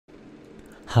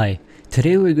Hi,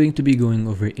 today we're going to be going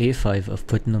over A5 of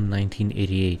Putnam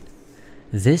 1988.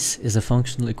 This is a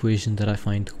functional equation that I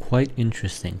find quite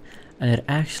interesting, and it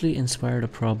actually inspired a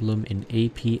problem in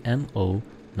APMO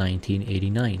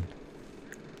 1989.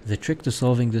 The trick to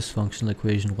solving this functional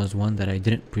equation was one that I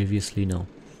didn't previously know,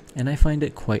 and I find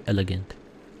it quite elegant.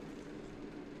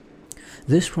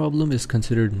 This problem is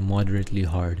considered moderately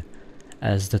hard,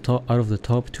 as out of the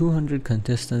top 200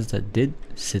 contestants that did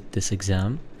sit this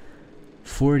exam,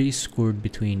 40 scored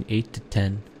between 8 to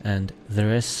 10 and the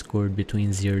rest scored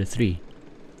between 0 to 3.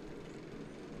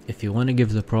 If you want to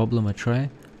give the problem a try,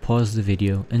 pause the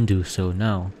video and do so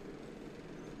now.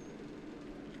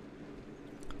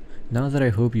 Now that I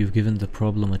hope you've given the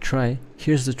problem a try,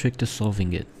 here's the trick to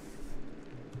solving it.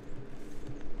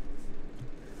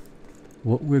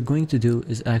 What we're going to do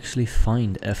is actually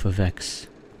find f of x.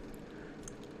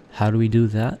 How do we do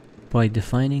that? By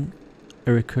defining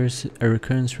a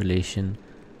recurrence relation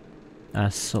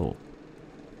as so.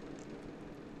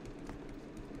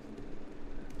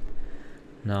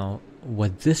 Now,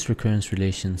 what this recurrence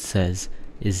relation says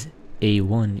is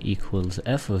a1 equals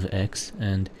f of x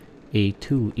and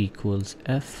a2 equals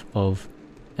f of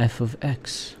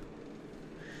x.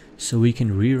 So we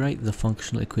can rewrite the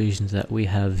functional equations that we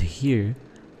have here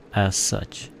as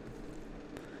such.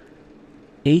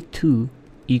 a2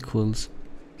 equals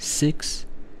 6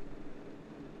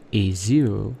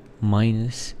 a0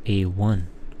 minus a1.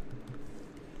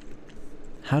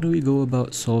 How do we go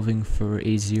about solving for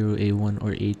a0, a1,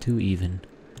 or a2 even?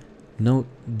 Note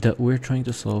that we're trying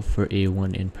to solve for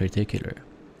a1 in particular.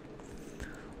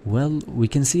 Well, we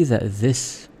can see that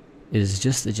this is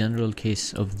just a general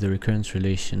case of the recurrence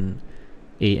relation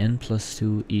an plus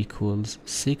 2 equals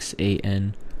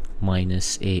 6an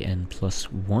minus an plus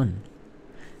 1.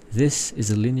 This is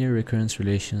a linear recurrence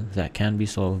relation that can be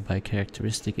solved by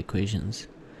characteristic equations.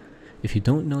 If you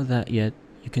don't know that yet,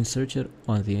 you can search it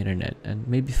on the internet and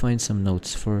maybe find some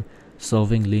notes for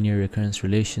solving linear recurrence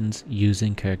relations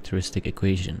using characteristic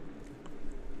equation.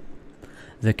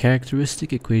 The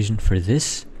characteristic equation for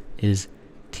this is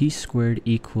t squared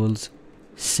equals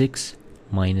 6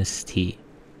 minus t.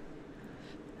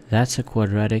 That's a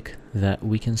quadratic that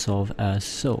we can solve as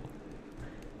so.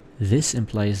 This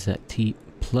implies that t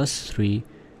plus 3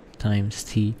 times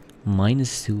t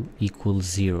minus 2 equals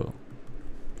 0,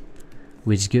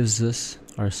 which gives us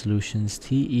our solutions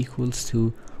t equals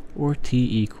 2 or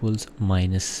t equals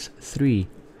minus 3.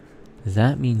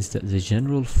 That means that the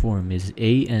general form is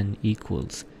an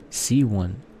equals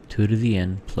c1 2 to the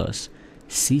n plus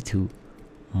c2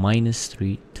 minus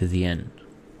 3 to the n.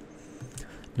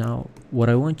 Now, what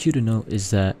I want you to know is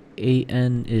that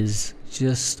an is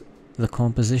just the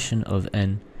composition of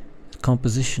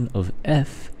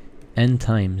f n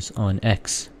times on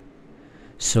x.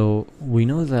 So we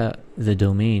know that the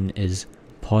domain is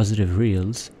positive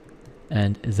reals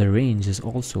and the range is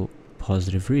also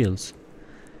positive reals.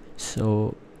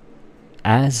 So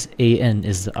as an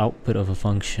is the output of the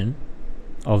function,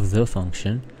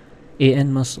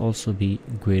 an must also be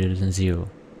greater than 0,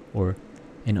 or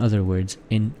in other words,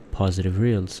 in positive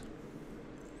reals.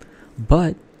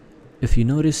 But if you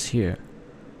notice here,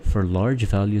 for large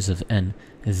values of n,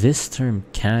 this term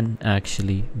can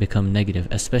actually become negative,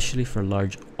 especially for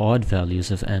large odd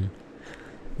values of n.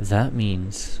 That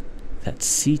means that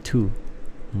c2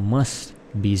 must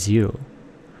be 0,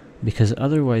 because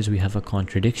otherwise we have a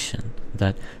contradiction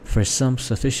that for some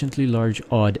sufficiently large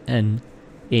odd n,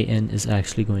 an is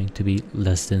actually going to be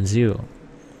less than 0.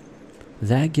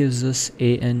 That gives us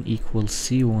an equals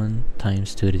c1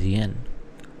 times 2 to the n.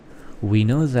 We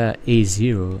know that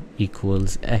a0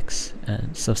 equals x,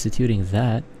 and substituting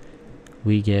that,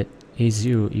 we get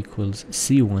a0 equals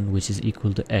c1, which is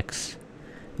equal to x.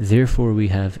 Therefore, we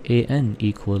have an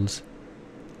equals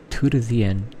 2 to the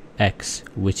n x,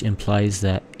 which implies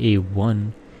that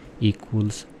a1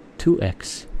 equals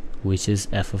 2x, which is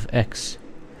f of x.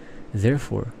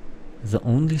 Therefore, the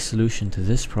only solution to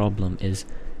this problem is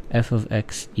f of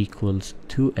x equals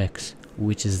 2x,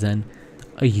 which is then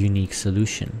a unique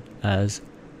solution, as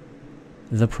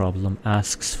the problem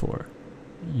asks for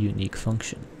unique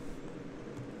function.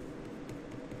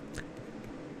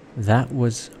 That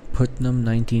was Putnam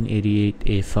 1988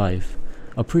 A5,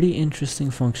 a pretty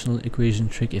interesting functional equation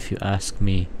trick if you ask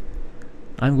me.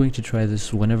 I'm going to try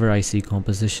this whenever I see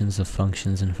compositions of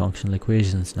functions and functional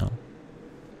equations now.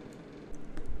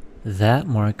 That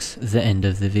marks the end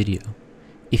of the video.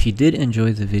 If you did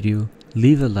enjoy the video,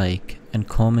 leave a like and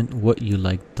comment what you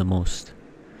liked the most.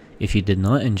 If you did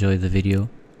not enjoy the video,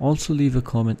 also leave a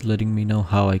comment letting me know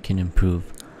how I can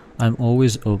improve. I'm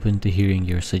always open to hearing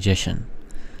your suggestion.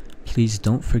 Please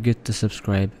don't forget to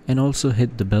subscribe and also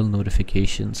hit the bell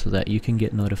notification so that you can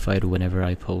get notified whenever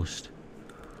I post.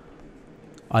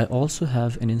 I also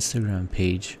have an Instagram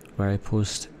page where I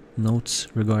post notes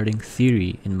regarding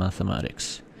theory in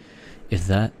mathematics. If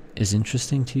that is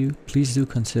interesting to you, please do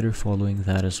consider following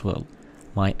that as well.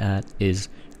 My @ is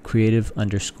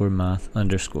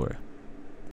creative_math_.